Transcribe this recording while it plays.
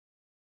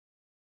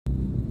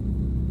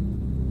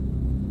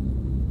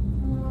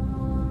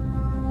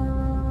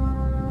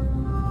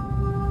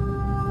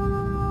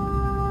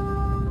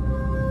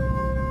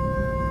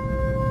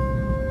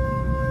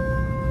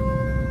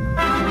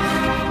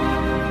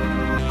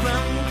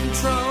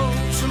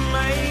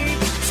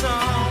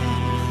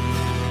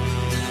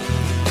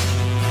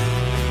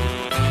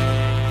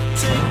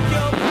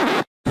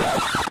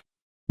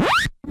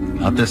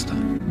Not this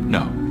time.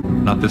 No,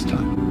 not this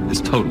time.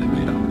 It's totally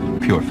made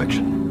up. Pure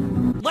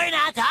fiction. We're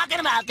not talking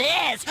about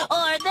this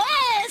or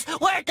this.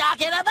 We're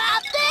talking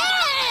about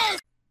this.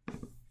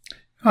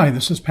 Hi,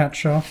 this is Pat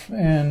Schuff,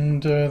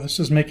 and this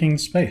is Making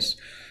Space.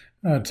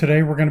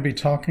 Today we're going to be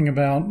talking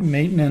about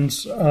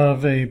maintenance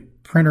of a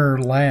printer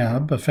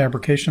lab, a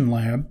fabrication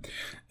lab,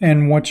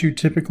 and what you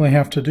typically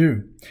have to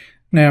do.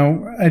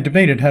 Now, I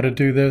debated how to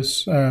do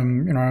this,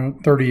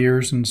 30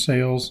 years in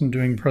sales and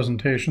doing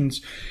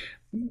presentations.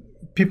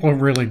 People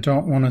really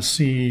don't want to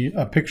see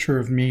a picture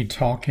of me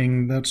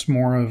talking. That's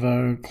more of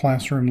a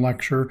classroom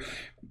lecture.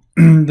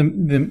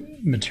 The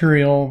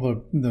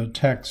material, the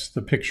text,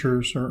 the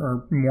pictures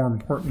are more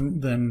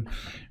important than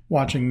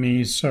watching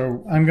me.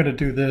 So I'm going to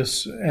do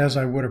this as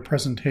I would a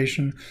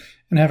presentation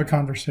and have a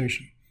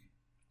conversation.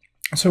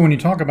 So when you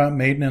talk about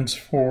maintenance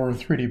for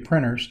 3D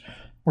printers,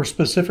 we're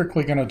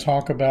specifically going to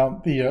talk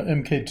about the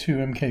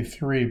Mk2,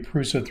 Mk3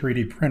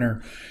 Prusa3d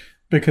printer,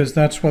 because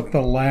that's what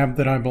the lab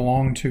that I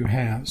belong to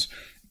has.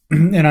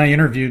 And I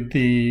interviewed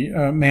the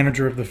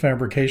manager of the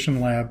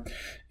fabrication lab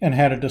and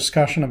had a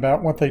discussion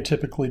about what they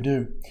typically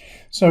do.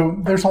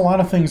 So there's a lot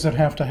of things that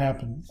have to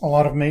happen, a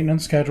lot of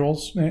maintenance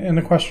schedules. And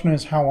the question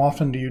is, how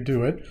often do you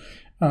do it?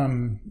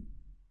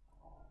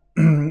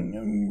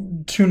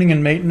 Tuning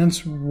and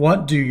maintenance,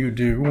 what do you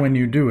do when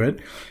you do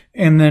it?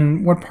 And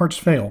then what parts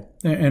fail?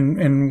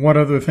 And what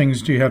other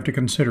things do you have to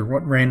consider?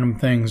 What random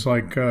things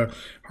like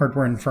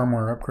hardware and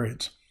firmware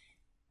upgrades?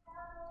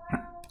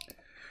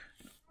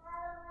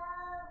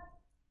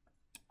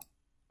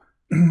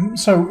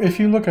 So if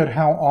you look at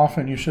how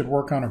often you should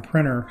work on a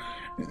printer,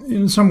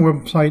 in some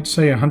websites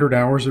say 100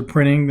 hours of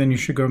printing, then you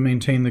should go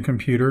maintain the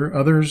computer.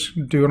 Others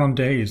do it on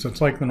days.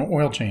 It's like an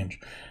oil change.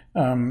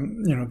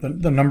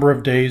 The number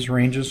of days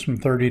ranges from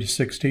 30 to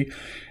 60.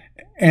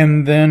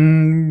 And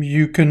then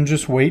you can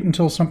just wait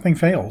until something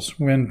fails.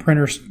 When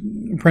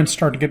prints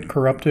start to get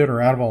corrupted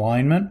or out of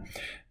alignment,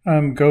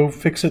 go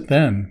fix it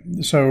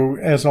then. So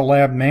as a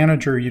lab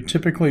manager, you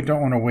typically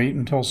don't want to wait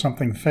until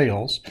something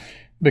fails,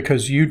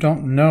 because you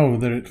don't know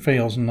that it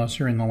fails unless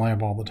you're in the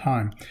lab all the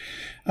time.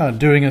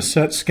 Doing a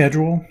set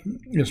schedule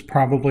is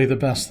probably the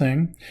best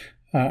thing.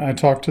 I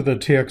talked to the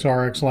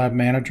TXRX lab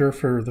manager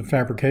for the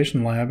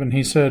fabrication lab, and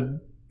he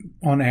said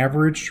on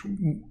average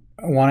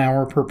 1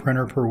 hour per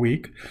printer per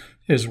week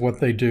is what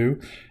they do.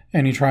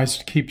 And he tries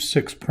to keep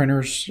 6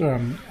 printers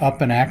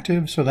up and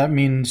active. So that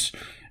means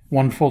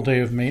 1 full day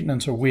of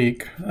maintenance a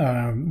week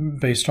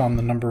based on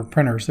the number of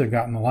printers they've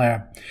got in the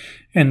lab.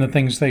 And the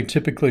things they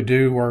typically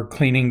do are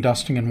cleaning,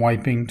 dusting, and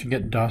wiping to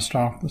get dust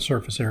off the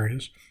surface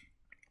areas.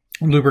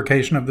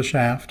 Lubrication of the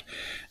shaft,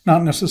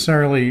 not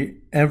necessarily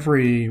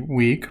every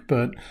week,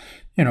 but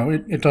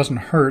it doesn't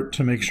hurt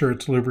to make sure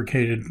it's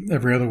lubricated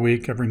every other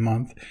week, every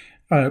month.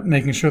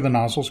 Making sure the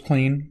nozzle's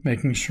clean,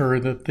 making sure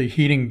that the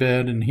heating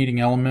bed and heating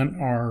element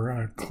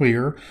are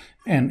clear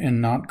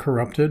and not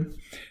corrupted.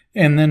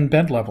 And then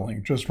bed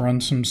leveling, just run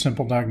some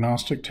simple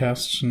diagnostic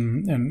tests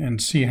and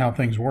see how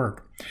things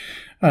work.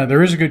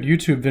 There is a good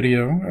YouTube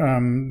video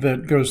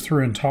that goes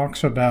through and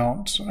talks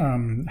about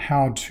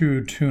how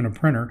to tune a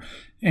printer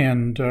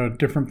and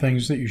different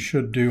things that you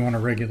should do on a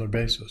regular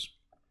basis.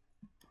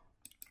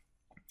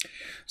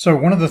 So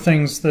one of the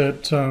things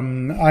that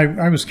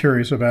I was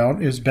curious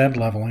about is bed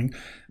leveling.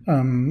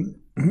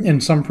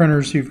 In some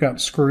printers, you've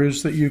got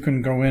screws that you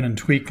can go in and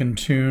tweak and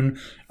tune.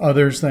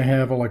 Others, they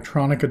have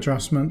electronic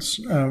adjustments.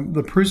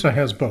 The Prusa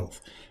has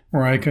both,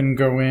 where I can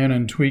go in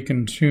and tweak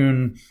and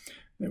tune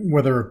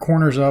whether a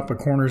corner's up, a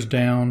corner's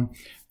down.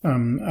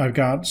 I've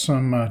got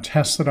some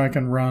tests that I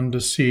can run to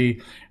see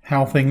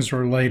how things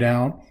are laid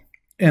out.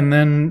 And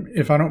then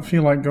if I don't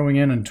feel like going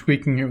in and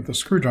tweaking it with a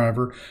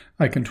screwdriver,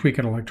 I can tweak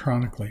it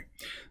electronically.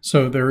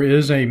 So there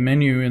is a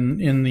menu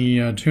in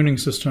the tuning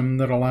system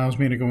that allows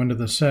me to go into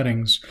the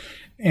settings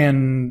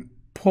and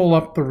pull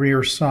up the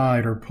rear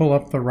side or pull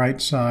up the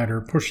right side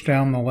or push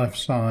down the left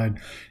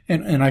side.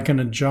 And I can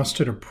adjust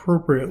it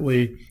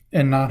appropriately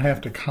and not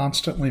have to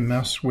constantly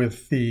mess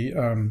with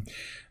the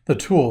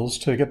tools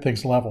to get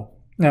things level.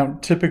 Now,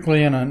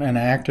 typically in an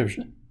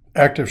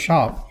active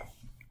shop,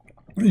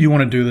 you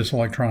want to do this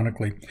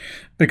electronically,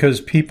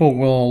 because people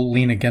will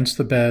lean against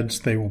the beds,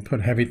 they will put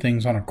heavy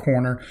things on a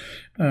corner,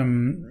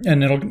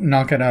 and it'll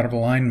knock it out of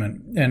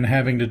alignment. And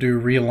having to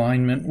do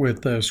realignment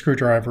with a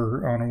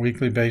screwdriver on a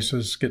weekly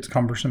basis gets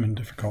cumbersome and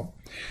difficult.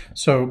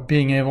 So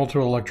being able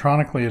to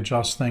electronically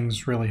adjust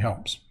things really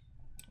helps.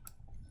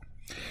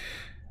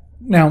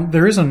 Now,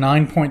 there is a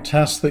 9-point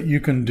test that you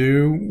can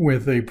do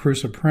with a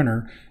Prusa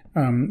printer,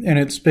 and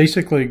it's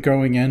basically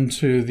going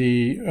into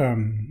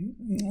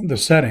the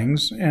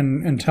settings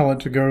and tell it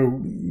to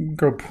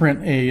go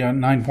print a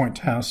 9-point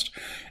test,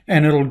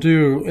 and it'll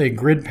do a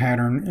grid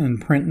pattern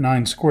and print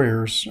 9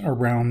 squares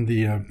around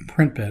the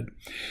print bed.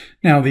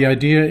 Now, the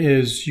idea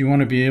is you want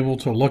to be able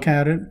to look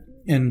at it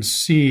and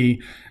see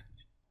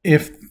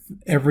if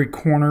every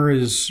corner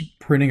is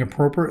printing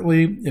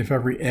appropriately, if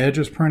every edge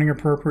is printing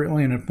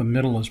appropriately, and if the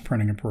middle is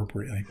printing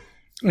appropriately.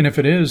 And if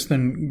it is,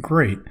 then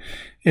great.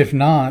 If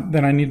not,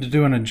 then I need to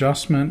do an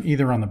adjustment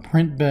either on the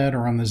print bed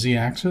or on the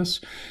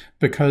Z-axis,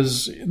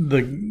 because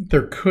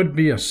there could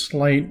be a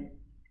slight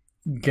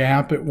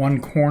gap at one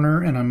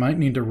corner, and I might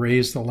need to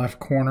raise the left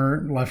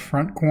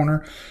front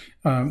corner.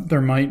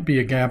 There might be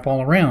a gap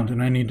all around,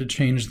 and I need to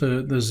change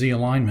the Z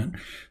alignment.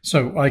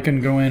 So I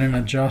can go in and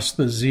adjust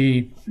the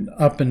Z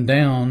up and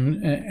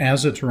down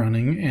as it's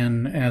running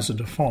and as a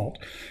default,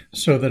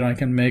 so that I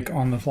can make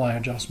on-the-fly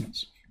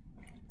adjustments.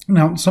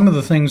 Now, some of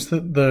the things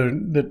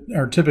that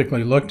are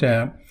typically looked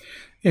at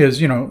is,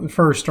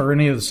 first, are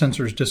any of the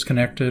sensors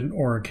disconnected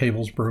or a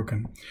cable's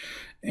broken?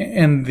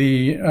 And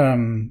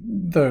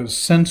the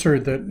sensor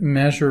that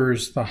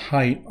measures the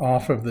height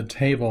off of the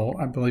table,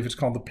 I believe it's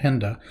called the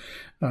PINDA,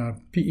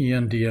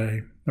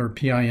 P-E-N-D-A or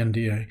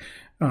P-I-N-D-A,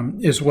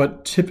 is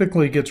what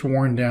typically gets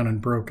worn down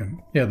and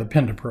broken. Yeah, the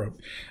PINDA probe.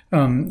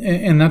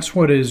 And that's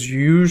what is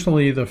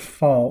usually the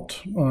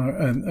fault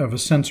of a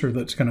sensor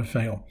that's going to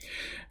fail.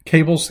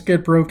 Cables that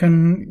get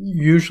broken,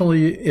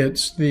 usually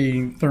it's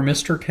the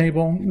thermistor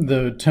cable,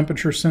 the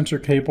temperature sensor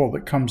cable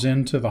that comes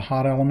into the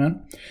hot element.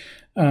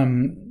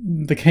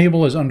 The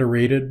cable is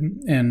underrated,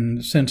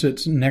 and since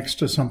it's next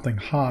to something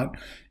hot,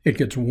 it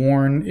gets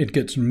worn, it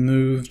gets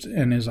moved,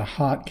 and as a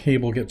hot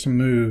cable gets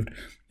moved,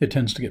 it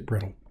tends to get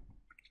brittle.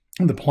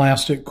 The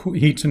plastic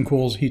heats and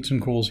cools, heats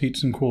and cools,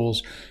 heats and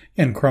cools,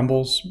 and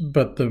crumbles,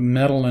 but the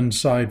metal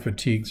inside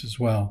fatigues as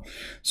well.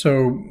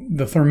 So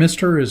the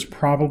thermistor is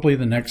probably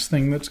the next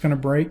thing that's going to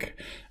break,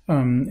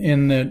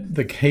 in that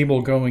the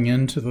cable going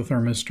into the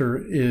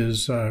thermistor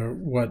is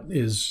what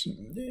is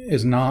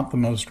not the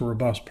most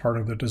robust part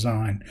of the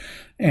design.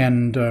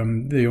 And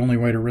the only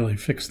way to really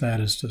fix that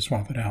is to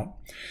swap it out.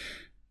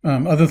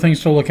 Other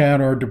things to look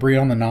at are debris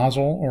on the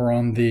nozzle or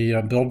on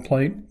the build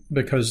plate,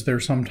 because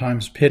there's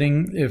sometimes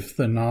pitting if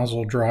the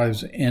nozzle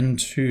drives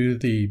into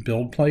the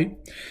build plate,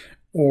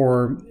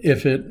 or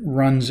if it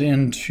runs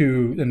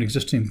into an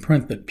existing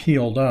print that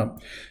peeled up,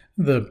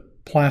 the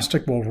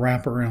plastic will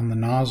wrap around the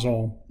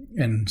nozzle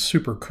and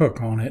super cook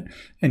on it,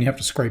 and you have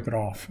to scrape it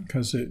off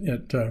because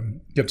it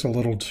gets a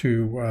little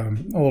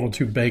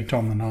too baked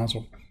on the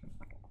nozzle.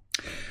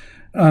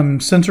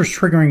 Sensors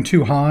triggering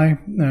too high,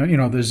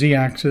 the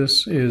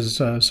Z-axis is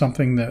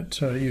something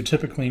that you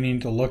typically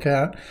need to look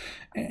at,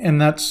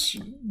 and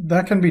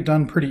that can be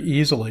done pretty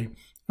easily.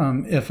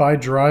 If I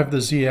drive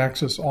the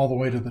Z-axis all the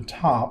way to the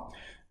top,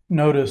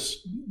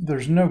 notice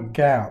there's no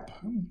gap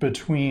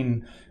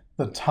between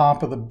the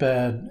top of the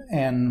bed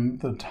and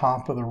the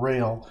top of the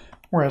rail,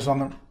 whereas on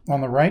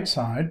the right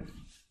side,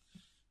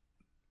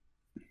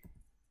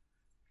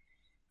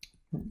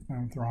 I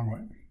went the wrong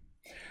way.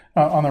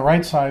 On the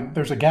right side,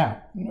 there's a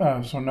gap.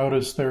 So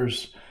notice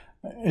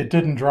it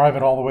didn't drive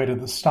it all the way to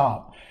the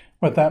stop.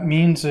 What that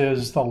means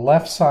is the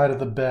left side of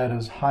the bed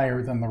is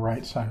higher than the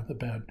right side of the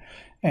bed.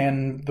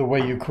 And the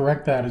way you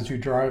correct that is you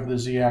drive the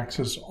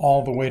Z-axis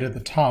all the way to the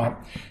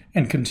top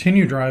and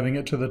continue driving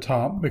it to the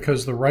top,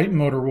 because the right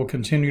motor will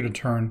continue to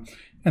turn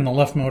and the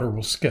left motor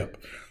will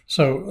skip.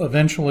 So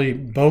eventually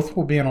both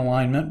will be in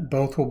alignment,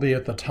 both will be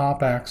at the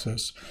top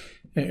axis,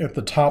 at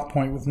the top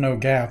point with no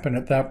gap, and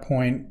at that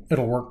point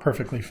it'll work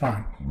perfectly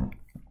fine.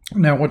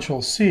 Now what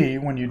you'll see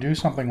when you do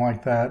something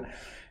like that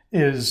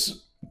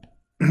is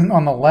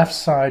on the left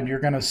side you're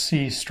going to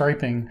see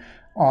striping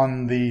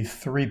on the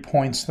 3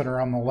 points that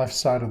are on the left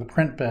side of the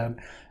print bed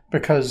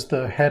because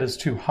the head is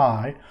too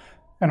high,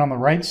 and on the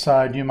right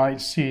side you might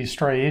see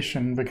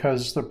striation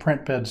because the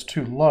print bed's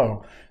too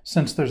low.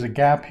 Since there's a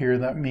gap here,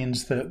 that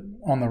means that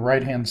on the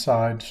right hand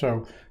side,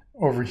 so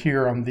over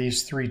here on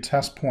these 3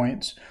 test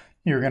points,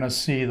 you're going to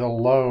see the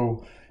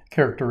low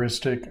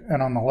characteristic,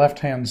 and on the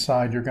left-hand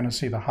side, you're going to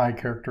see the high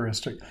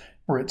characteristic,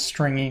 where it's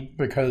stringy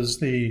because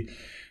the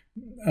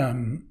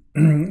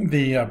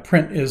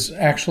print is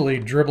actually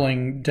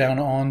dribbling down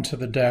onto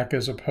the deck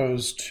as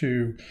opposed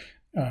to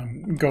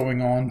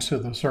going onto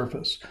the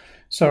surface.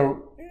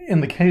 So in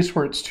the case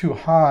where it's too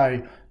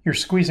high, you're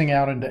squeezing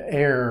out into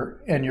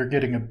air, and you're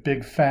getting a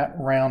big, fat,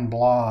 round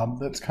blob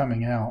that's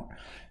coming out.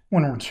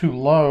 When we're too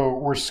low,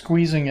 we're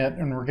squeezing it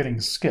and we're getting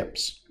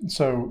skips.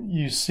 So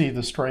you see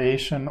the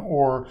striation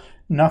or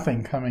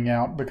nothing coming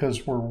out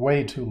because we're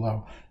way too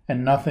low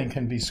and nothing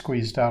can be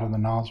squeezed out of the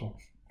nozzle.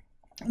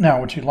 Now,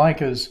 what you'd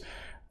like is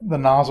the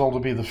nozzle to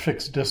be the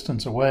fixed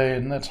distance away,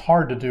 and that's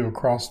hard to do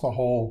across the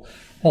whole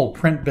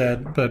print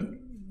bed, but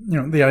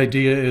the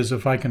idea is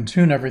if I can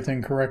tune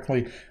everything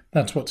correctly,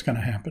 that's what's going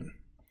to happen.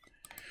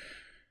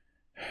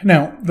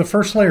 Now, the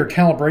first layer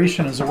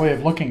calibration is a way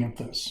of looking at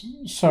this.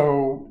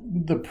 So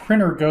the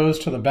printer goes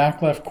to the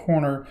back left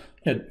corner,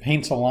 it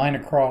paints a line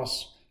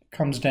across,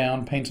 comes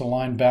down, paints a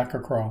line back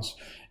across,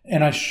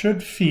 and I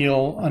should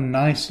feel a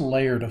nice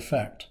layered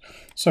effect.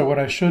 So what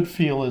I should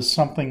feel is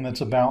something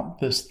that's about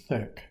this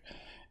thick.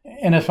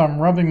 And if I'm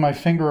rubbing my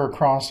finger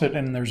across it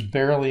and there's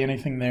barely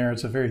anything there,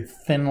 it's a very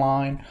thin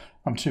line,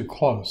 I'm too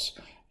close.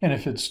 And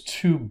if it's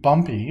too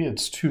bumpy,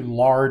 it's too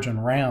large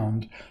and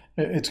round,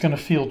 it's going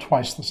to feel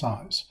twice the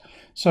size.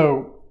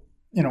 So,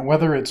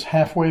 whether it's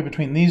halfway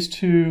between these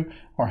two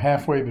or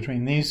halfway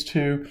between these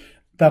two,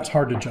 that's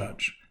hard to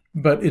judge.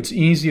 But it's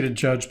easy to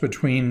judge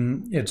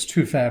between it's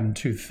too fat and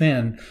too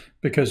thin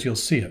because you'll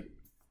see it.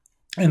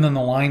 And then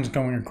the lines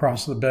going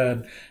across the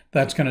bed,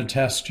 that's going to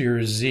test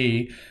your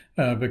Z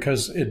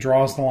because it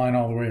draws the line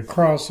all the way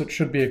across. It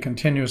should be a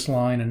continuous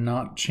line and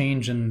not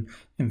change in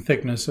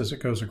thickness as it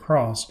goes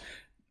across.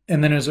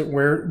 And then as it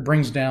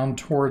brings down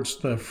towards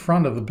the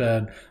front of the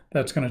bed,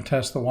 that's going to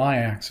test the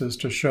Y-axis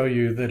to show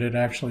you that it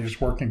actually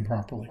is working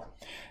properly.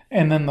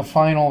 And then the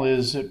final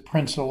is it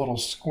prints a little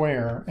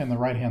square in the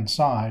right-hand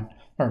side,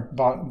 or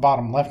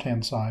bottom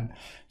left-hand side,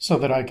 so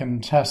that I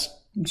can test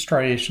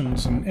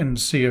striations and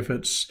see if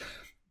it's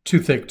too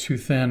thick, too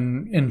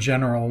thin in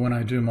general when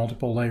I do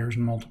multiple layers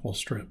and multiple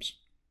strips.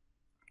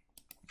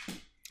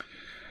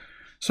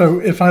 So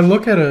if I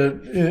look at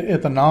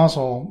the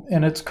nozzle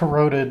and it's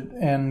corroded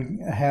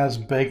and has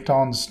baked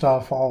on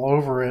stuff all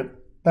over it,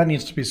 that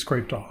needs to be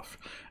scraped off.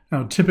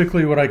 Now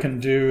typically what I can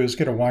do is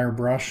get a wire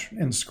brush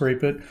and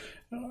scrape it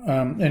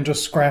and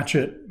just scratch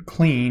it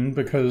clean,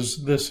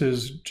 because this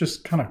is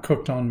just kind of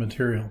cooked on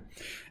material.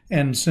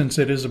 And since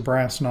it is a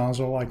brass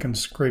nozzle, I can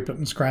scrape it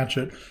and scratch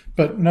it.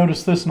 But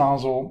notice this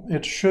nozzle,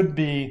 it should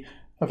be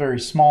a very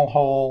small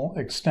hole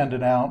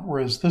extended out,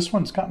 whereas this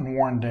one's gotten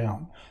worn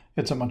down.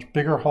 It's a much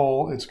bigger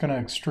hole. It's going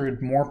to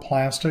extrude more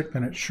plastic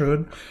than it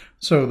should.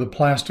 So the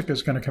plastic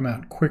is going to come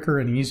out quicker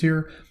and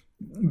easier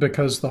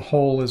because the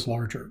hole is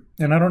larger.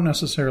 And I don't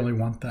necessarily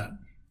want that.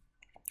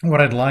 What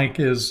I'd like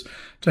is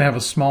to have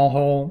a small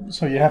hole.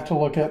 So you have to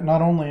look at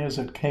not only is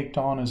it caked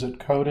on, is it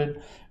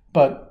coated,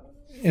 but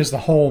is the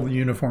hole the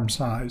uniform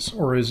size,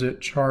 or is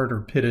it charred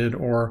or pitted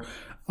or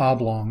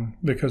oblong?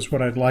 Because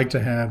what I'd like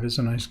to have is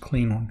a nice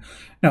clean one.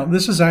 Now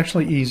this is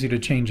actually easy to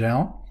change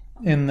out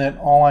in that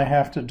all I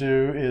have to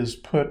do is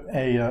put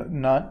a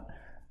nut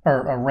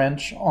or a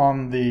wrench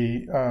on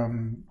the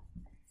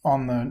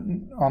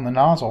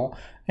nozzle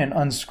and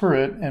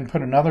unscrew it and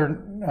put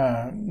another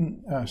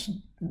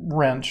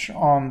wrench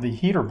on the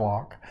heater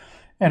block.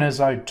 And as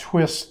I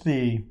twist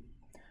the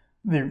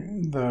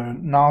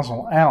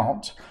nozzle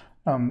out,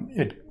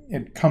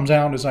 it comes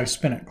out as I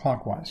spin it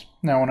clockwise.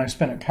 Now when I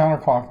spin it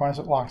counterclockwise,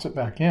 it locks it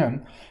back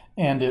in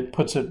and it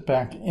puts it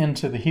back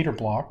into the heater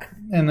block,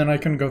 and then I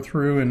can go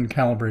through and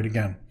calibrate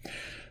again.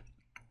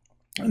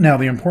 Now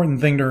the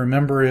important thing to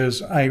remember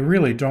is I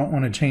really don't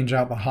want to change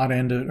out the hot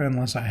end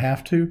unless I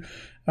have to.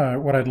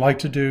 What I'd like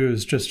to do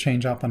is just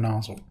change out the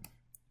nozzle.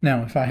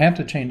 Now if I have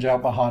to change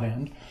out the hot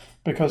end,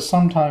 because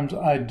sometimes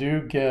I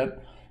do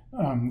get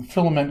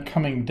filament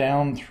coming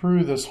down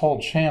through this whole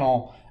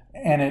channel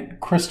and it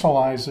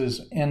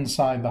crystallizes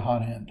inside the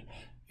hot end.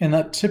 And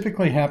that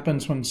typically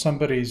happens when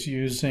somebody's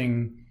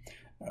using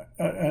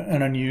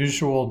an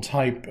unusual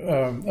type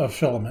of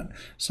filament,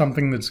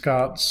 something that's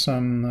got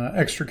some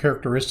extra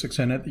characteristics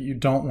in it that you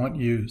don't want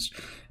used.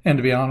 And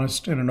to be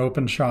honest, in an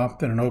open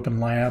shop, in an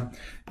open lab,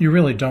 you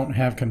really don't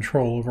have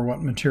control over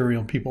what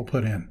material people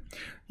put in.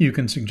 You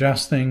can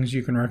suggest things,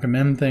 you can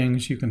recommend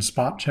things, you can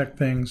spot check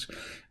things,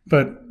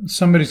 but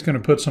somebody's going to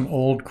put some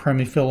old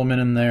crummy filament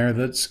in there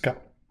that's got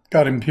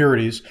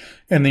impurities,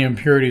 and the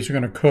impurities are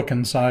going to cook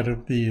inside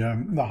of the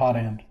hot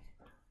end.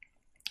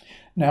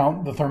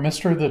 Now, the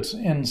thermistor that's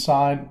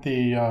inside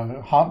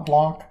the hot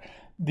block,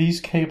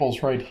 these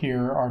cables right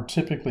here are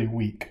typically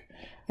weak,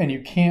 and you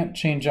can't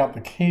change out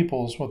the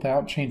cables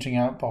without changing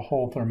out the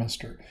whole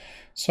thermistor.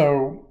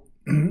 So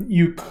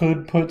you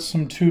could put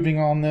some tubing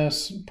on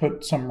this,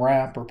 put some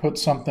wrap, or put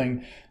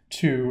something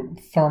to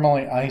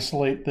thermally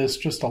isolate this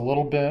just a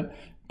little bit,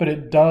 but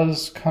it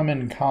does come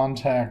in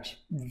contact,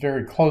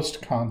 very close to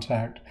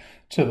contact,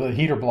 to the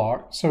heater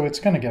block, so it's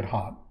going to get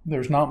hot.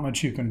 There's not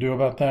much you can do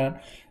about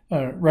that.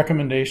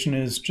 Recommendation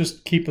is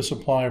just keep a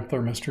supply of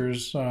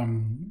thermistors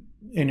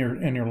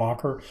in your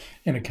locker,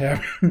 in a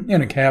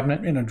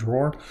cabinet, in a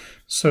drawer,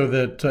 so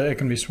that it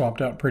can be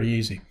swapped out pretty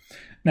easy.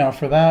 Now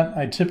for that,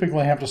 I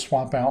typically have to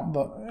swap out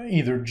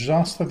either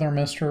just the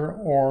thermistor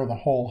or the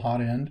whole hot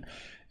end.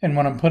 And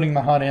when I'm putting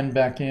the hot end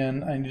back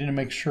in, I need to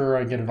make sure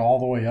I get it all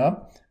the way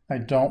up. I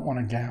don't want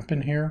a gap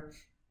in here,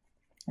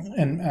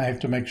 and I have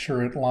to make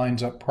sure it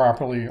lines up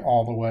properly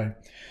all the way.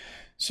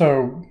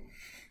 So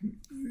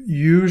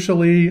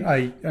usually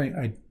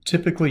I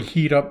typically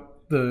heat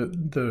up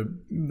the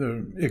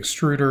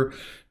extruder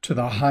to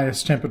the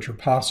highest temperature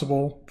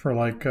possible for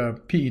like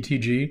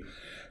PETG,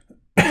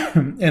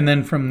 and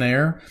then from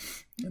there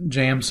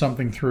jam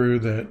something through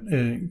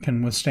that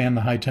can withstand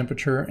the high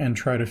temperature and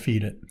try to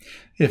feed it.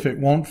 If it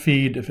won't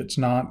feed, if it's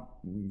not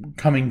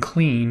coming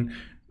clean,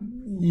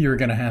 you're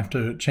going to have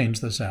to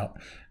change this out.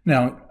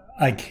 Now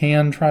I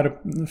can try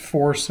to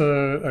force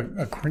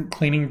a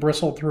cleaning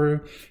bristle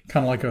through,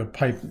 kind of like a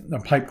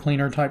pipe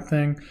cleaner type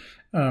thing,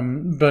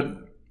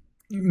 but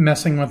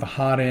messing with the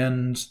hot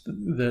ends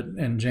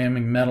and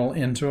jamming metal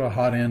into a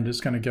hot end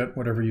is going to get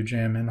whatever you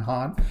jam in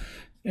hot.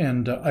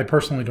 And I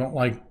personally don't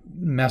like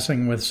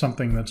messing with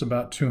something that's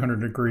about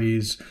 200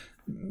 degrees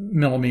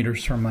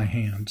millimeters from my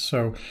hand.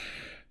 So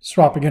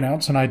swapping it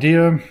out's an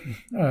idea.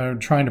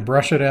 Trying to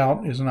brush it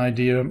out is an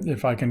idea.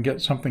 If I can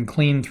get something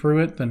clean through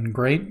it, then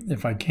great.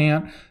 If I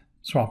can't,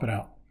 swap it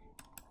out.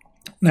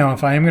 Now,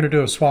 if I am going to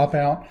do a swap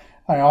out,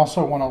 I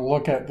also want to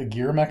look at the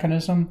gear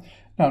mechanism.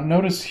 Now,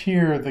 notice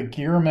here the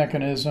gear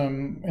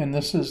mechanism, and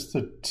this is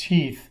the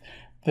teeth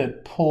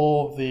that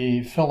pull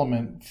the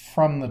filament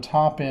from the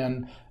top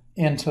end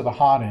into the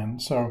hot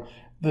end. So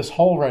this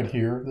hole right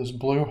here, this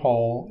blue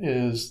hole,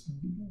 is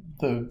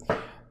the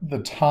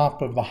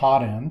top of the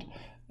hot end,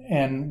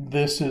 and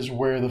this is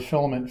where the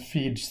filament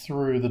feeds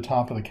through the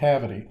top of the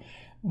cavity.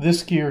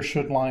 This gear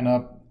should line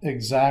up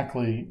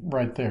exactly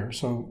right there.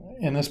 So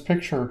in this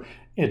picture,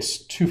 it's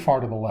too far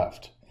to the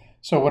left.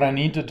 So what I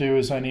need to do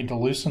is I need to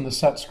loosen the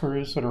set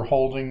screws that are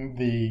holding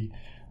the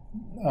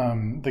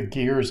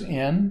gears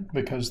in,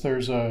 because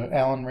there's a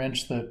Allen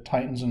wrench that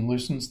tightens and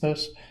loosens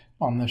this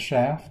on the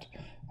shaft.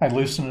 I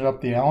loosen it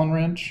up the Allen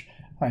wrench,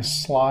 I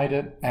slide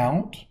it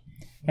out.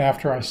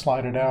 After I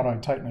slide it out, I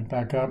tighten it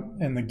back up,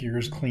 and the gear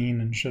is clean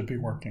and should be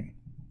working.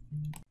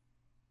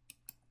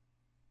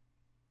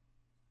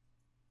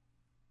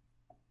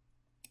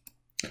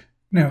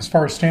 Now, as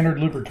far as standard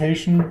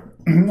lubrication,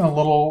 a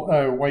little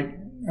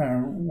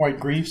white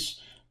grease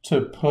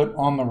to put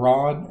on the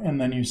rod, and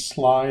then you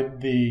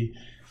slide the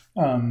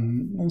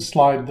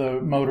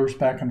motors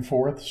back and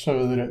forth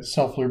so that it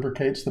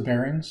self-lubricates the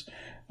bearings.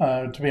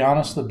 To be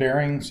honest, the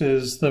bearings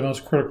is the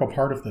most critical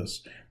part of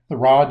this. The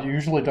rod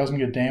usually doesn't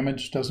get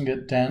damaged, doesn't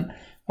get dent.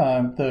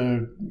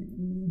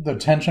 The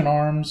tension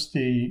arms,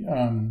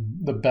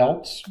 the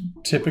belts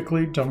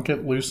typically don't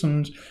get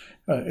loosened.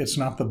 It's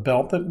not the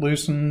belt that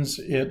loosens,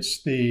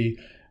 it's the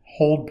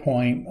hold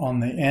point on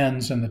the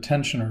ends and the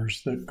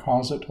tensioners that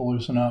cause it to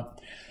loosen up.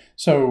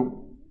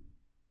 So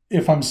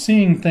if I'm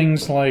seeing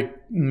things like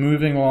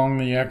moving along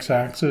the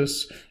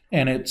x-axis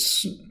and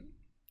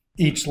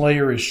each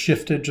layer is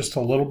shifted just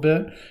a little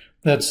bit,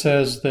 that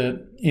says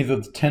that either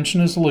the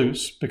tension is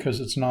loose because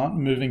it's not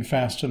moving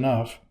fast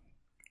enough,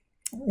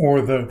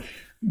 or the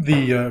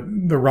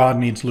rod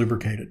needs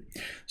lubricated.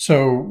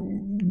 So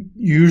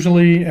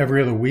usually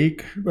every other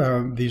week,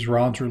 these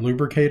rods are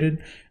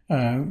lubricated.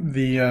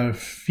 The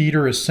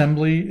feeder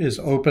assembly is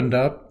opened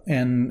up,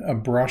 and a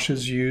brush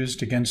is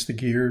used against the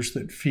gears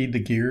that feed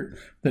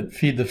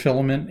the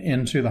filament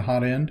into the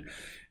hot end.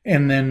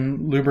 And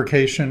then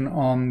lubrication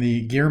on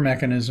the gear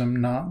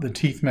mechanism, not the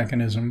teeth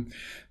mechanism,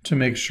 to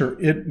make sure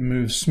it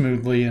moves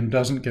smoothly and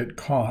doesn't get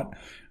caught.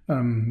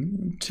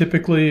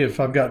 Typically, if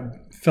I've got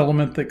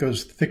filament that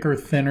goes thicker,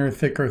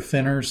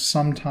 thinner,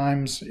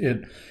 sometimes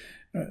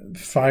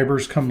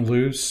fibers come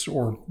loose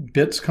or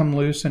bits come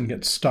loose and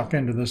get stuck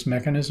into this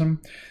mechanism.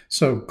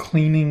 So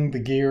cleaning the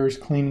gears,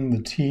 cleaning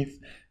the teeth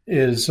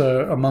is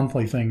a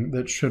monthly thing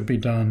that should be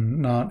done,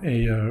 not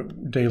a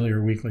daily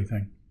or weekly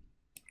thing.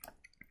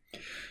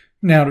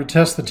 Now, to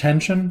test the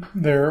tension,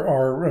 there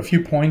are a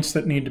few points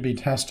that need to be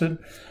tested.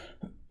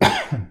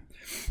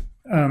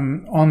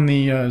 On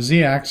the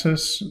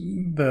z-axis,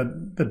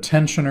 the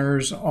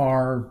tensioners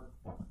are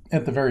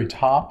at the very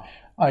top.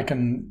 I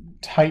can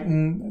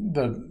tighten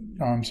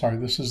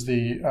this is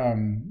the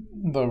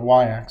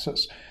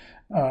y-axis,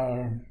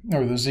 or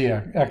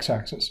the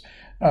x-axis.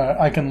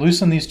 I can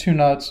loosen these two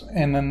nuts,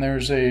 and then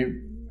there's a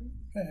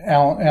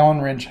Allen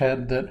wrench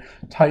head that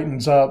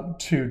tightens up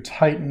to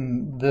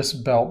tighten this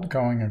belt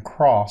going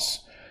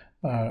across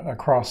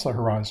the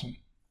horizon.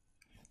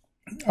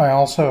 I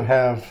also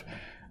have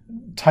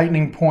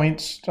tightening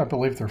points. I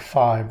believe there are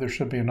 5. There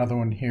should be another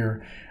one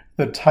here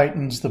that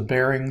tightens the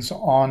bearings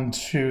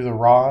onto the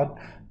rod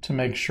to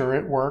make sure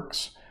it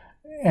works.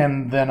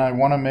 And then I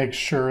want to make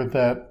sure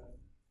that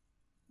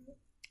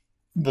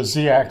the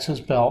z-axis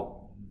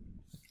belt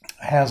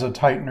has a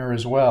tightener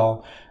as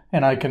well.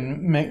 And I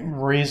can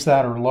raise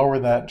that or lower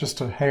that just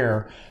a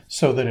hair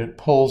so that it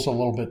pulls a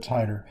little bit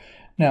tighter.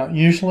 Now,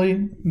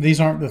 usually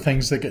these aren't the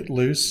things that get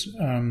loose.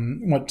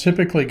 What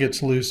typically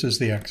gets loose is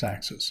the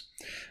x-axis.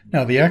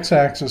 Now, the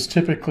x-axis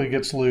typically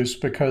gets loose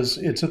because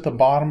it's at the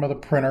bottom of the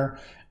printer.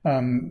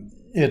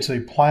 It's a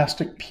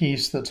plastic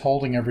piece that's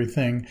holding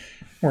everything,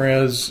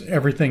 whereas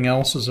everything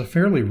else is a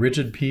fairly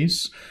rigid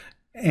piece,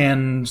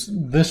 and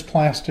this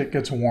plastic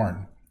gets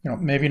worn.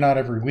 Maybe not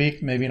every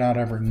week, maybe not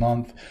every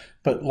month,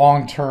 but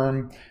long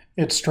term,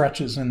 it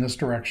stretches in this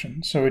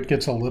direction. So it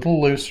gets a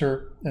little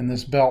looser, and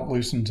this belt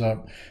loosens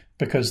up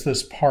because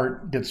this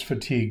part gets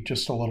fatigued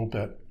just a little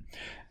bit.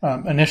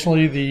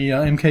 Initially, the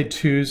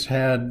Mk2s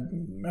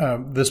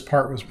had, this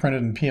part was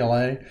printed in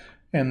PLA,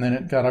 and then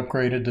it got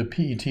upgraded to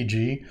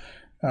PETG.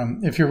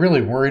 If you're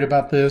really worried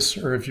about this,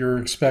 or if you're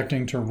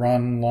expecting to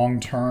run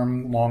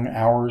long-term, long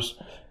hours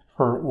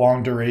for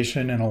long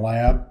duration in a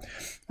lab,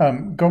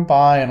 go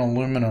buy an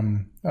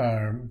aluminum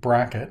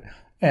bracket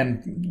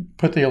and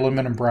put the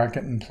aluminum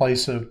bracket in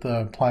place of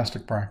the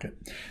plastic bracket.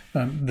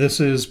 This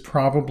is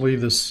probably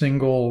the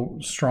single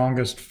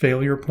strongest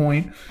failure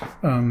point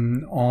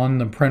on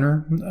the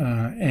printer,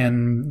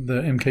 and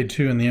the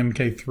Mk2 and the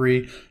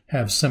Mk3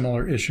 have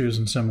similar issues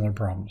and similar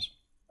problems.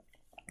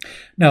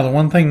 Now, the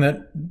one thing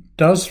that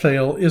does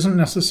fail isn't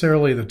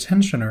necessarily the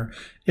tensioner,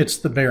 it's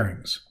the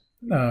bearings.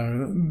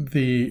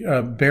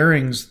 The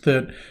bearings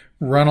that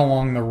run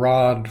along the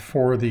rod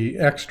for the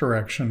X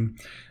direction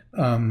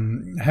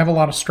have a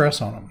lot of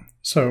stress on them.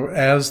 So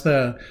as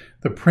the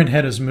print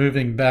head is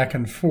moving back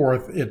and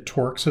forth, it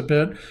torques a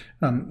bit.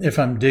 If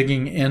I'm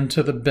digging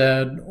into the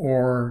bed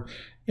or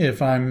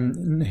if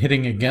I'm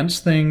hitting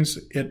against things,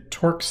 it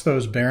torques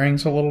those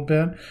bearings a little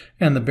bit,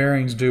 and the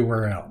bearings do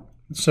wear out.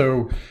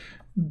 So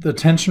the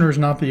tensioner is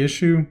not the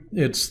issue.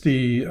 It's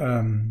the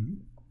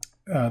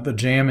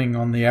jamming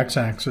on the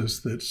x-axis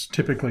that's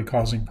typically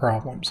causing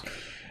problems.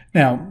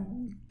 Now,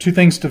 two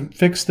things to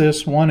fix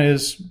this. One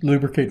is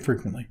lubricate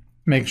frequently.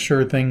 Make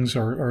sure things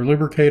are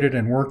lubricated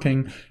and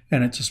working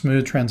and it's a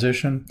smooth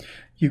transition.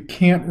 You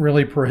can't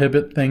really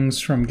prohibit things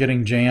from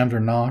getting jammed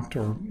or knocked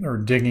or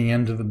digging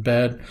into the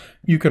bed.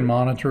 You can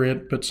monitor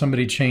it, but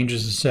somebody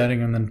changes the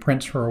setting and then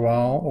prints for a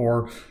while,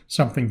 or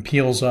something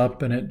peels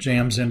up and it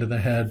jams into the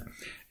head.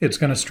 It's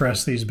going to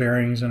stress these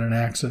bearings in an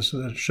axis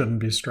that it shouldn't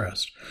be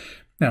stressed.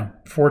 Now,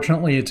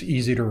 fortunately, it's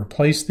easy to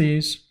replace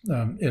these.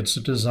 It's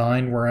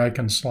designed where I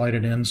can slide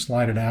it in,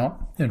 slide it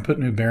out, and put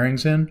new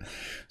bearings in.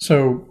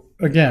 So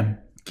again,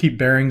 keep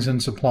bearings in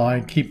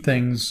supply, keep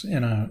things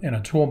in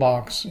a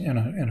toolbox, in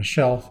a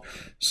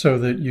shelf, so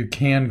that you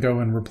can go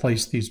and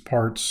replace these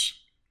parts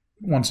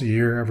once a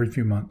year, every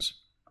few months.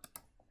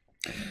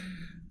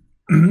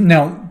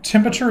 Now,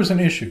 temperature is an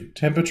issue.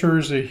 Temperature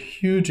is a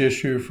huge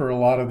issue for a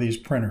lot of these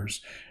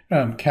printers.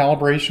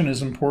 Calibration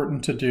is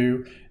important to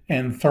do,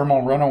 and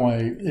thermal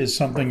runaway is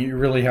something you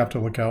really have to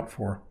look out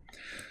for.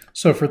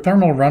 So for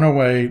thermal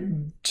runaway,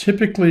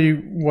 typically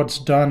what's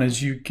done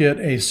is you get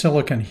a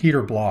silicon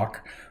heater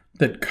block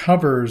that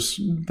covers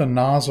the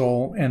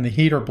nozzle and the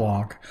heater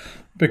block,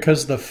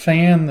 because the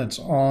fan that's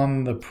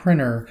on the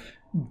printer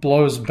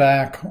blows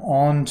back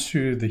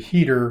onto the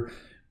heater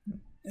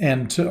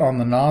and on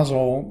the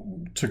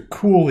nozzle to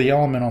cool the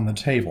element on the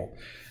table.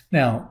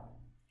 Now,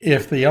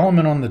 if the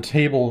element on the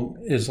table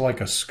is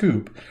like a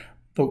scoop,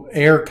 the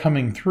air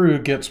coming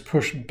through gets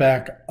pushed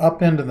back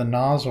up into the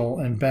nozzle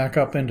and back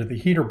up into the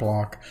heater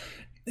block,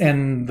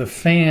 and the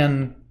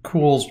fan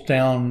cools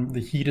down the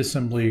heat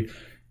assembly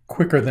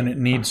quicker than it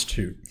needs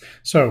to.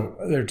 So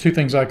there are two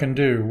things I can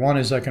do. One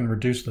is I can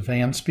reduce the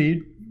fan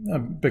speed,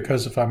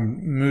 because if I'm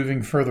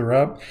moving further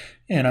up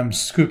and I'm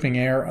scooping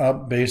air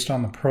up based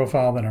on the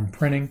profile that I'm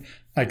printing,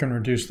 I can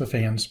reduce the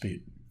fan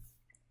speed.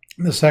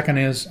 The second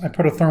is I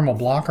put a thermal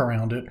block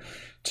around it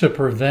to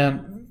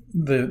prevent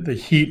the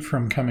heat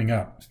from coming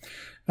up.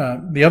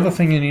 The other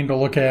thing you need to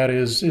look at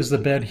is the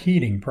bed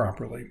heating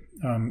properly.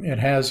 It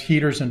has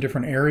heaters in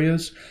different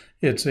areas.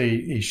 It's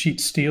a sheet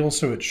steel,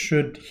 so it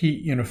should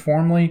heat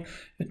uniformly.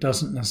 It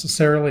doesn't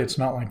necessarily. It's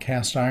not like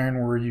cast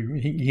iron where you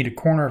heat a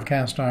corner of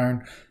cast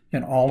iron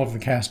and all of the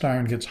cast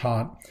iron gets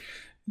hot.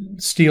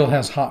 Steel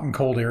has hot and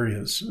cold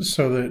areas,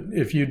 so that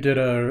if you did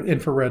an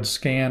infrared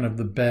scan of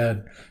the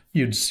bed,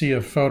 you'd see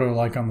a photo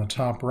like on the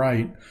top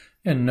right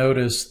and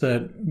notice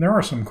that there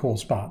are some cool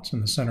spots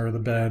in the center of the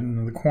bed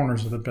and the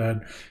corners of the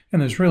bed,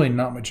 and there's really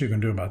not much you can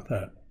do about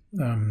that.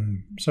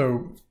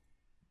 So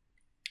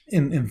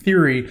in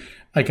theory,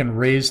 I can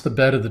raise the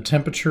bed of the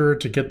temperature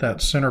to get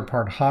that center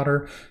part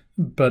hotter,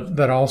 but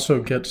that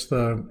also gets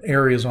the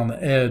areas on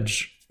the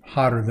edge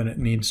hotter than it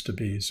needs to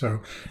be.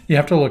 So you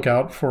have to look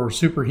out for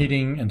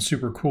superheating and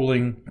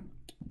supercooling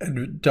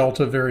and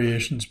delta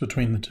variations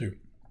between the two.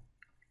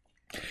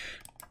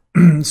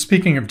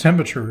 Speaking of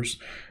temperatures,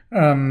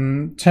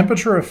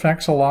 temperature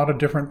affects a lot of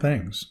different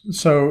things.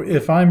 So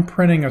if I'm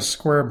printing a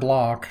square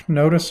block,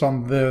 notice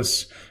on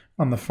this,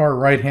 on the far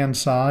right-hand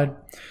side,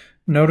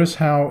 notice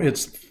how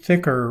it's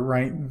thicker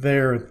right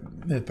there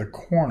at the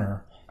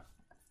corner,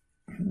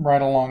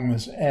 right along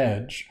this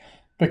edge,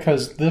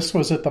 because this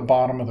was at the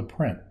bottom of the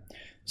print.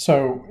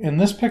 So in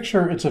this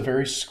picture, it's a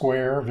very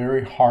square,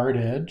 very hard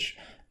edge.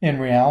 In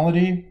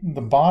reality,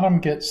 the bottom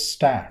gets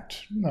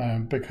stacked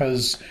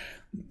because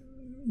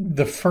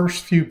the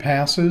first few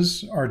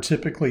passes are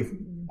typically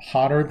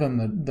hotter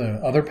than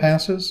the other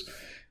passes,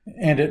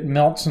 and it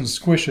melts and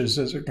squishes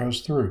as it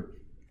goes through.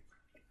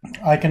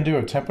 I can do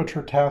a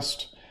temperature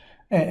test,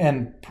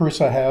 and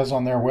Prusa has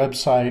on their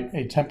website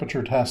a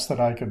temperature test that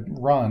I could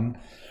run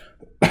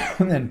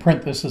and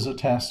print this as a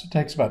test. It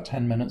takes about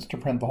 10 minutes to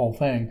print the whole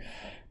thing.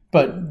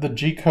 But the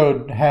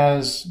G-code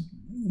has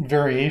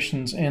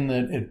variations in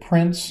that it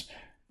prints,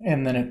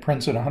 and then it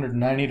prints at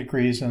 190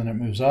 degrees, and then it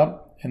moves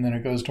up, and then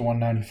it goes to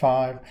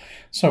 195.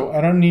 So I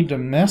don't need to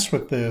mess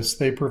with this.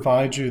 They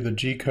provide you the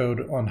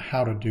G-code on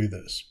how to do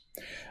this.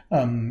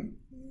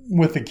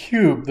 With the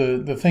cube,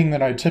 the thing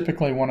that I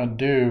typically want to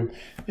do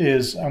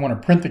is I want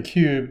to print the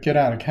cube, get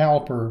out a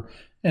caliper,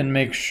 and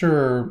make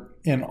sure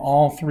in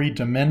all three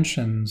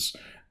dimensions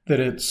that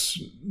it's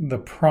the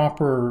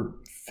proper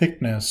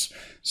thickness.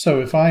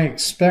 So if I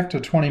expect a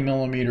 20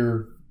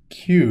 millimeter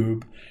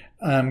cube,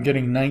 I'm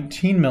getting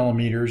 19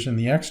 millimeters in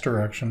the X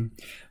direction.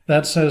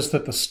 That says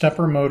that the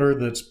stepper motor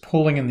that's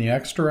pulling in the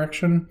X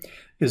direction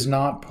is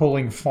not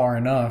pulling far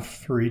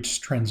enough for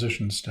each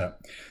transition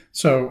step.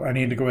 So I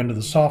need to go into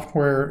the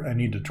software, I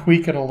need to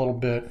tweak it a little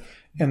bit,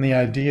 and the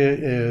idea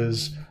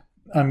is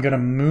I'm going to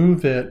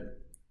move it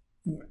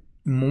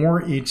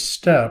more each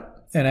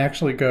step and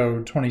actually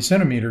go 20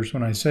 centimeters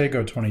when I say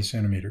go 20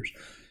 centimeters.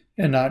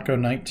 and not go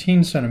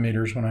 19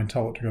 centimeters when I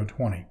tell it to go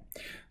 20.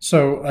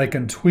 So I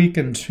can tweak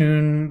and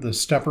tune the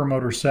stepper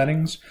motor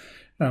settings.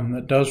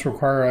 That does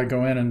require I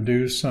go in and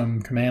do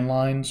some command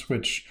lines,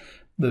 which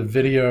the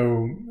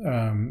video,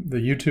 the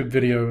YouTube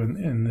video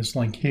in this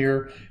link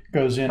here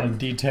goes in and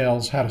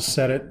details how to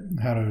set it,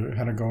 how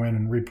to go in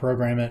and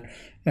reprogram it,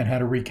 and how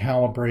to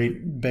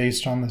recalibrate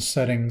based on the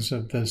settings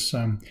of this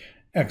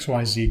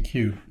XYZ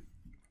cube.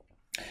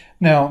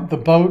 Now, the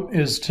boat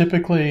is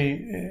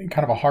typically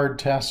kind of a hard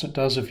test. It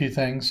does a few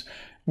things.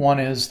 One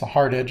is the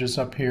hard edges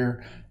up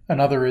here.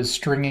 Another is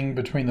stringing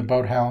between the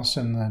boathouse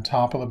and the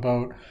top of the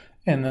boat.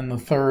 And then the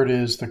third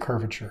is the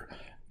curvature.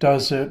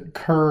 Does it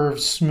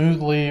curve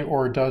smoothly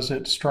or does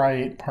it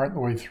striate part the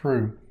way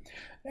through?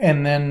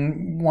 And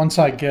then once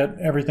I get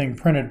everything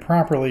printed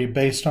properly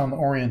based on the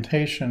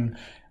orientation,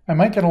 I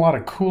might get a lot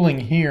of cooling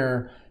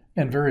here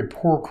and very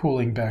poor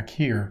cooling back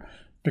here,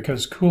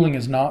 because cooling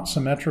is not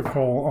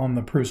symmetrical on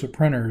the Prusa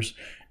printers.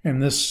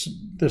 And this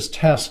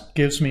test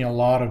gives me a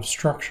lot of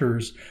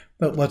structures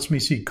that lets me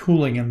see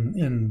cooling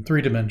in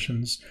 3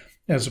 dimensions,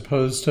 as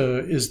opposed to,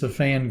 is the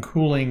fan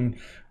cooling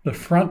the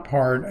front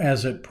part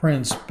as it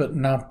prints, but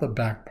not the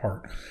back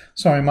part.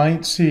 So I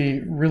might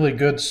see really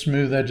good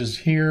smooth edges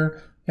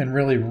here and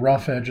really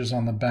rough edges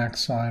on the back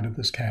side of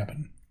this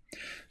cabin.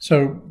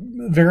 So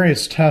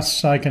various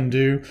tests I can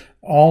do.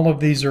 All of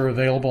these are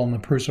available on the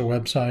Prusa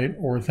website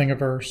or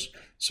Thingiverse,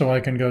 so I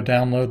can go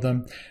download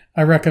them.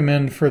 I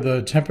recommend for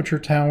the temperature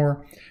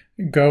tower,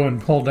 go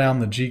and pull down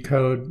the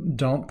G-code.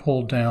 Don't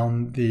pull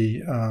down the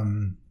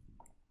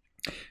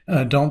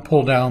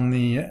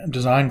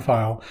design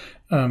file.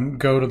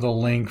 Go to the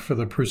link for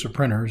the Prusa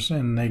printers,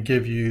 and they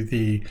give you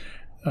the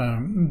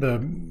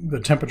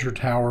temperature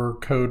tower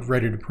code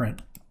ready to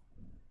print.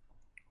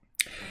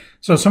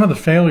 So some of the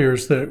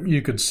failures that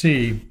you could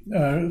see,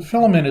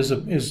 filament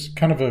is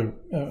kind of a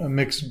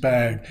mixed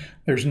bag.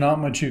 There's not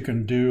much you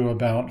can do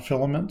about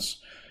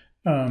filaments.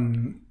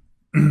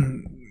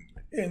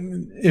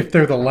 If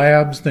they're the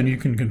labs, then you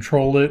can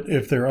control it.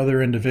 If they're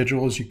other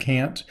individuals, you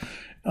can't.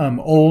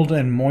 Old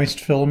and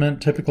moist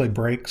filament typically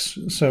breaks,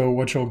 so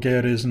what you'll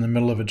get is in the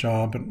middle of a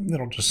job,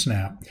 it'll just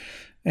snap.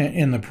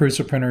 And the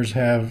Prusa printers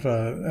have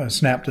a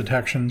snap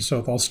detection,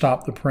 so they'll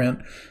stop the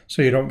print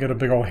so you don't get a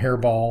big old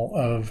hairball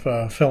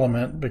of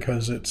filament,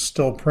 because it's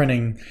still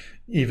printing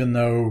even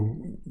though,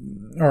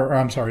 or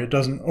I'm sorry, it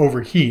doesn't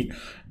overheat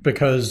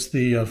because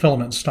the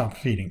filament stopped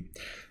feeding.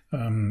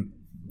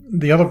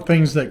 The other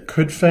things that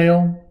could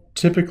fail,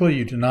 typically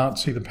you do not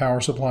see the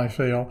power supply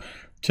fail.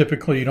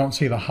 Typically, you don't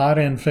see the hot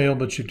end fail,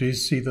 but you do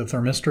see the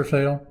thermistor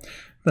fail.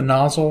 The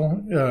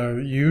nozzle,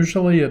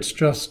 usually it's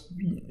just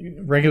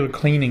regular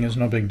cleaning is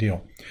no big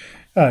deal.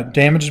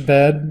 Damaged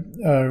bed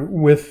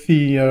with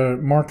the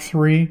Mark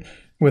III,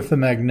 with the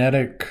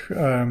magnetic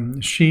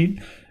sheet,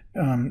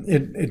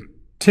 it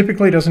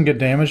typically doesn't get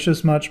damaged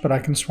as much, but I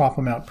can swap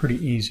them out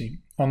pretty easy.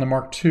 On the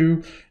Mark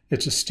II,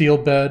 it's a steel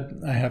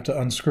bed. I have to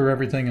unscrew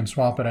everything and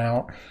swap it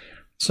out.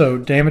 So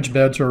damaged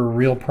beds are a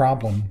real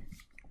problem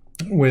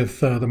with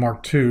the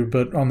Mark II,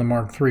 but on the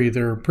Mark III,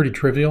 they're pretty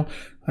trivial.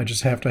 I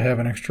just have to have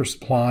an extra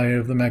supply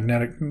of the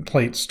magnetic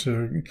plates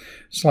to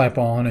slap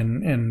on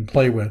and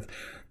play with.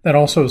 That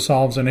also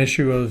solves an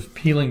issue of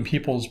peeling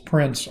people's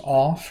prints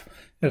off.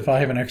 If I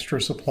have an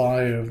extra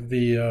supply of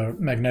the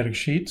magnetic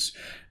sheets,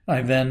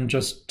 I then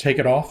just take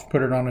it off,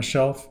 put it on a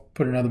shelf,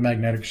 put another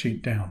magnetic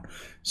sheet down.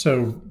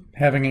 So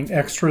having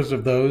extras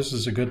of those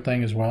is a good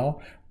thing as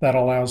well. That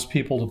allows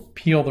people to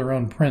peel their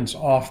own prints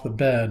off the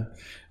bed.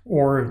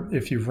 Or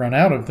if you've run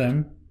out of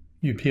them,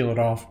 you peel it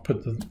off,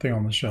 put the thing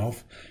on the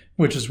shelf,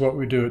 which is what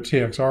we do at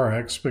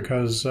TXRX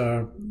because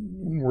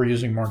we're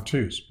using Mark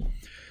IIs.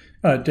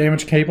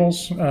 Damaged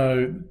cables.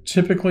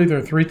 Typically, there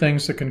are 3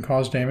 things that can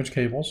cause damaged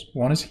cables.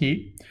 One is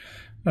heat,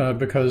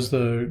 because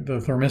the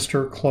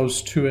thermistor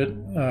close to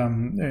it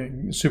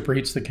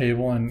superheats the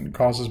cable and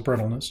causes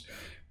brittleness.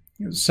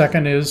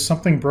 Second is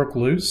something broke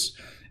loose,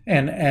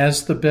 and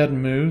as the bed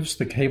moves,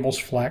 the cables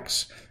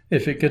flex.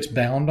 If it gets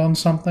bound on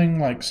something,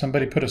 like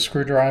somebody put a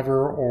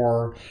screwdriver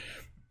or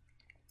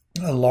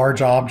a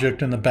large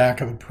object in the back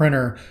of the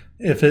printer,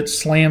 if it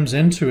slams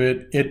into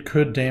it, it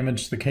could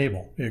damage the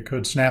cable. It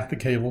could snap the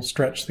cable,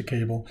 stretch the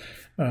cable,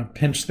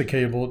 pinch the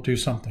cable, do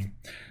something.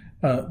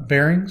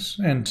 Bearings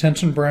and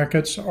tension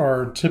brackets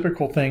are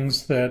typical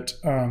things that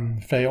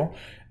fail,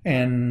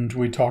 and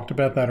we talked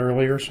about that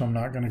earlier, so I'm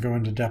not going to go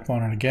into depth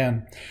on it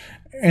again.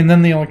 And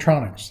then the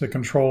electronics, the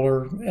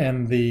controller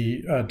and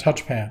the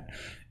touchpad.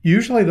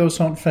 Usually those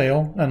don't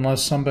fail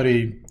unless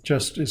somebody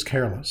just is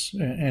careless.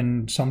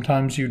 And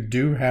sometimes you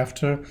do have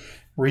to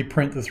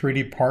reprint the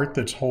 3D part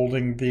that's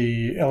holding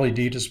the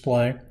LED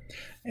display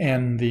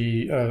and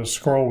the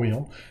scroll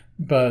wheel.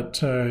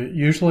 But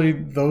usually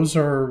those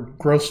are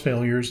gross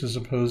failures as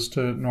opposed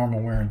to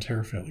normal wear and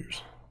tear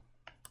failures.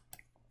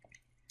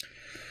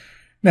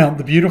 Now,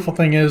 the beautiful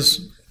thing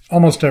is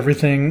almost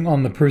everything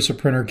on the Prusa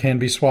printer can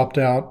be swapped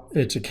out.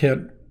 It's a kit.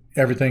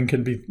 Everything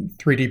can be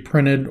 3D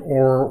printed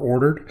or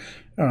ordered.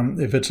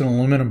 If it's an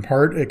aluminum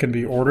part, it can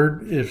be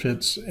ordered. If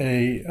it's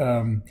a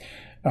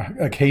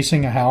a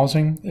casing, a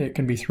housing. It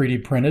can be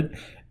 3D printed.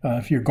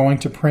 If you're going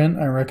to print,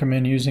 I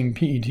recommend using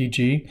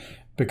PETG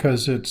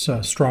because it's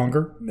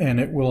stronger and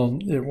it will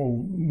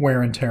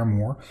wear and tear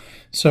more.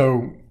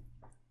 So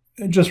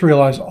just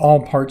realize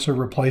all parts are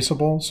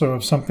replaceable. So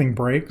if something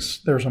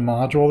breaks, there's a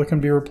module that can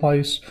be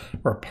replaced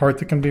or a part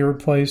that can be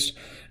replaced.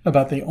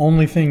 About the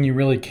only thing you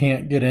really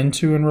can't get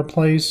into and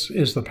replace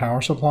is the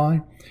power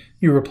supply.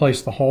 You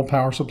replace the whole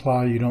power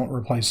supply. You don't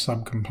replace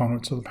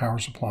subcomponents of the power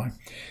supply.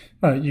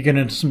 You get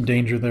into some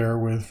danger there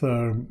with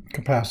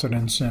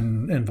capacitance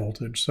and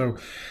voltage. So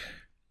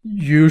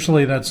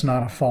usually that's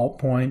not a fault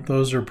point.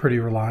 Those are pretty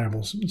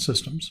reliable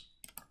systems.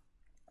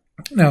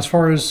 Now, as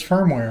far as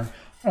firmware,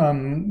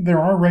 there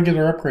are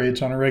regular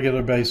upgrades on a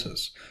regular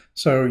basis.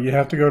 So you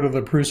have to go to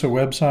the Prusa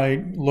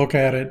website, look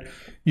at it.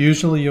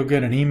 Usually you'll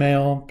get an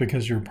email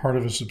because you're part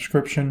of a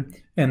subscription,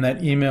 and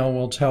that email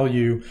will tell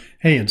you,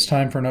 hey, it's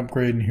time for an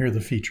upgrade and here are the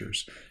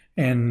features.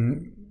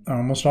 And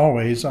almost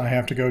always I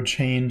have to go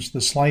change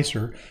the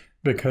slicer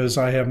because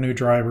I have new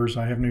drivers,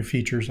 I have new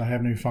features, I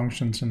have new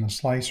functions in the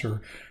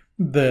slicer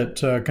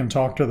that can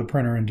talk to the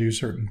printer and do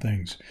certain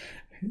things.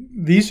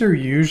 These are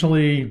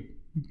usually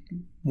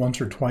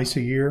once or twice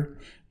a year.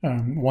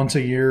 Once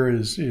a year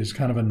is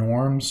kind of a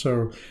norm,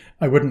 so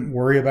I wouldn't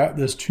worry about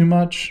this too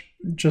much.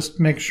 Just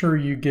make sure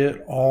you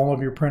get all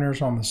of your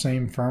printers on the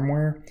same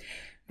firmware.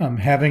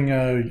 Having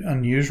an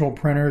unusual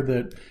printer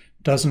that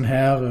doesn't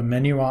have a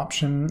menu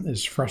option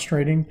is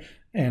frustrating,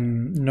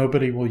 and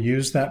nobody will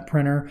use that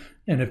printer,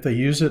 and if they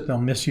use it,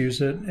 they'll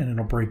misuse it, and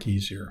it'll break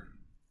easier.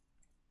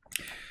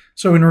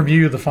 So in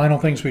review, the final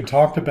things we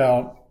talked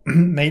about,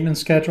 maintenance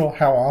schedule,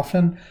 how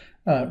often.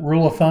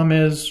 Rule of thumb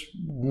is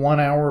 1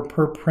 hour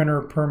per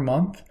printer per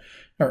month,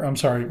 or I'm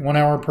sorry, 1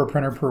 hour per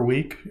printer per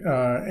week.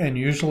 And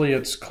usually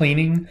it's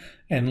cleaning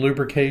and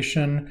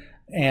lubrication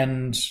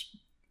and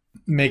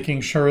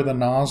making sure the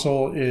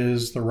nozzle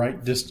is the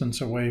right distance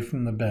away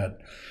from the bed.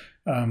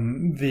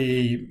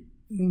 The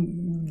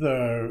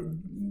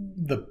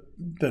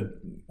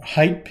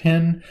height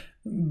pin,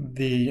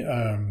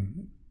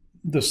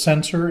 the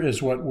sensor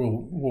is what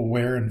will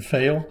wear and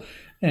fail.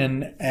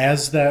 And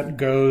as that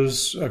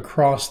goes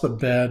across the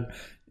bed,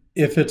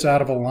 if it's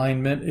out of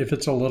alignment, if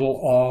it's a little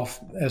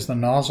off, as the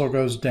nozzle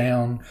goes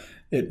down,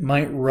 it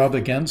might rub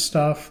against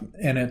stuff,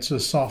 and it's a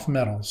soft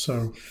metal.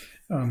 So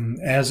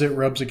as it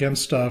rubs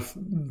against stuff,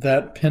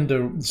 that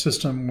pin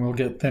system will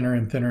get thinner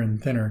and thinner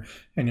and thinner,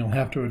 and you'll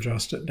have to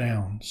adjust it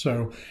down.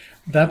 So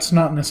that's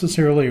not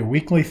necessarily a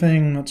weekly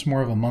thing. That's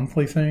more of a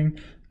monthly thing,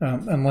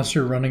 unless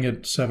you're running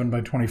it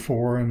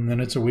 7x24, and then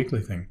it's a weekly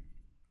thing.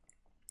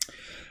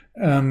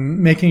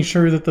 Making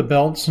sure that the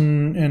belts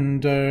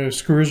and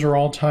screws are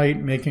all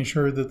tight, making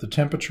sure that the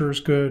temperature is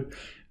good,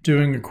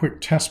 doing a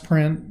quick test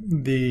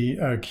print.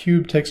 The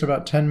cube takes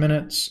about 10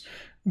 minutes.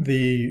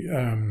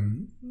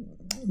 The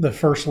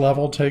first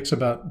level takes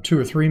about 2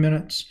 or 3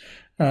 minutes.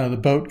 The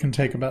boat can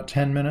take about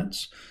 10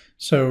 minutes.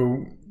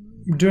 So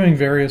doing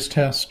various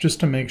tests just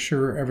to make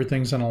sure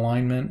everything's in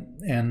alignment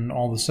and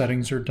all the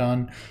settings are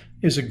done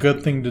is a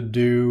good thing to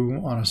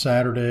do on a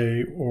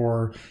Saturday,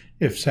 or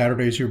if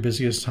Saturday's your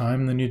busiest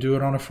time, then you do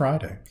it on a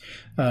Friday.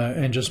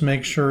 And just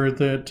make sure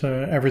that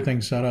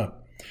everything's set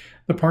up.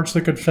 The parts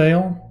that could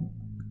fail,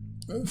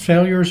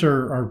 failures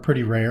are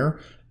pretty rare,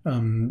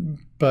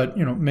 but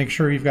make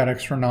sure you've got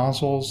extra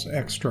nozzles,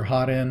 extra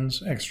hot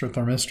ends, extra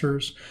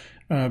thermistors,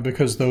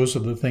 because those are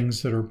the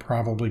things that are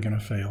probably going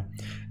to fail.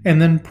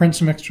 And then print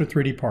some extra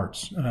 3D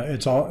parts.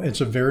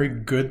 It's a very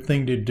good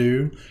thing to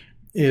do.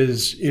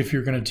 Is if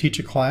you're going to teach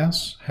a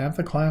class, have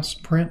the class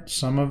print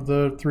some of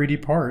the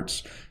 3D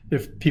parts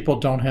if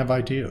people don't have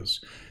ideas.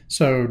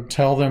 So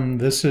tell them,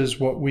 this is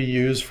what we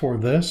use for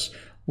this.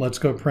 Let's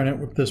go print it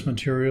with this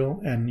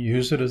material and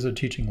use it as a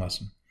teaching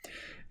lesson.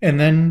 And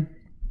then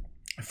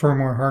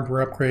firmware,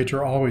 hardware upgrades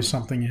are always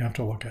something you have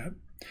to look at.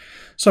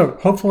 So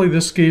hopefully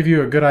this gave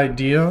you a good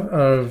idea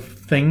of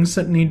things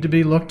that need to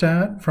be looked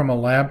at from a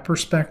lab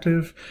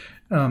perspective.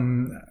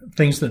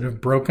 Things that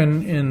have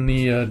broken in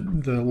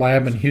the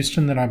lab in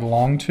Houston that I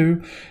belong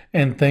to,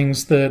 and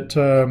things that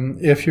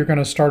if you're going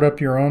to start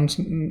up your own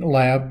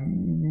lab,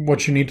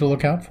 what you need to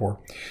look out for.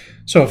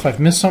 So if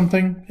I've missed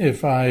something,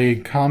 if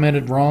I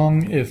commented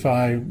wrong, if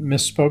I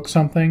misspoke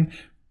something,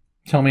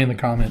 tell me in the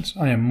comments.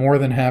 I am more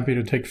than happy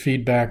to take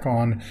feedback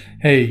on,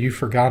 hey, you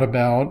forgot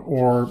about,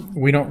 or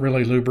we don't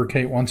really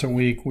lubricate once a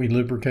week, we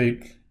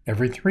lubricate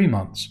every 3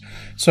 months.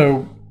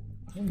 So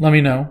let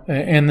me know,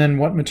 and then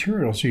what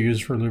materials you use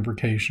for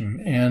lubrication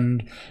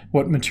and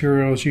what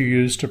materials you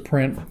use to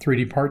print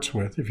 3D parts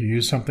with. If you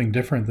use something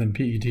different than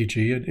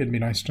PETG, it'd be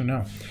nice to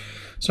know.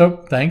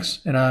 So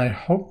thanks, and I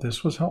hope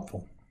this was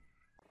helpful.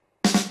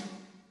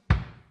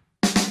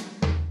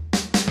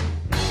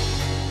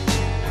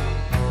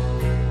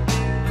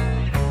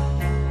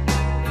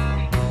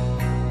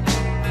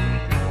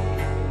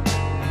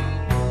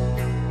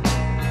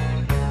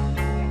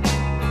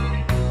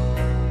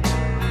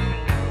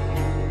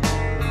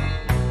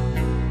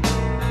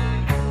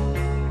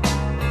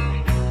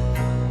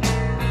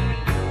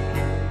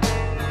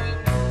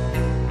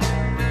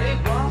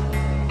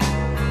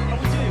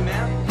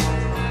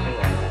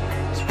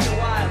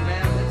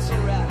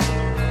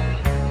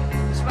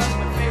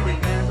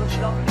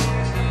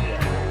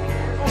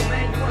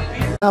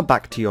 Now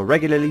back to your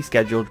regularly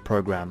scheduled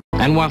program.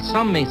 And while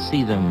some may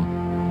see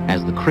them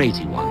as the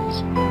crazy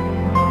ones,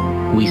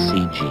 we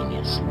see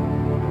genius.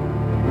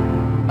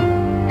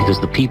 Because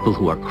the people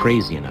who are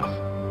crazy enough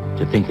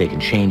to think they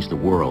can change the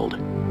world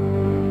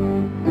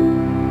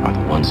are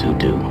the ones who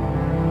do.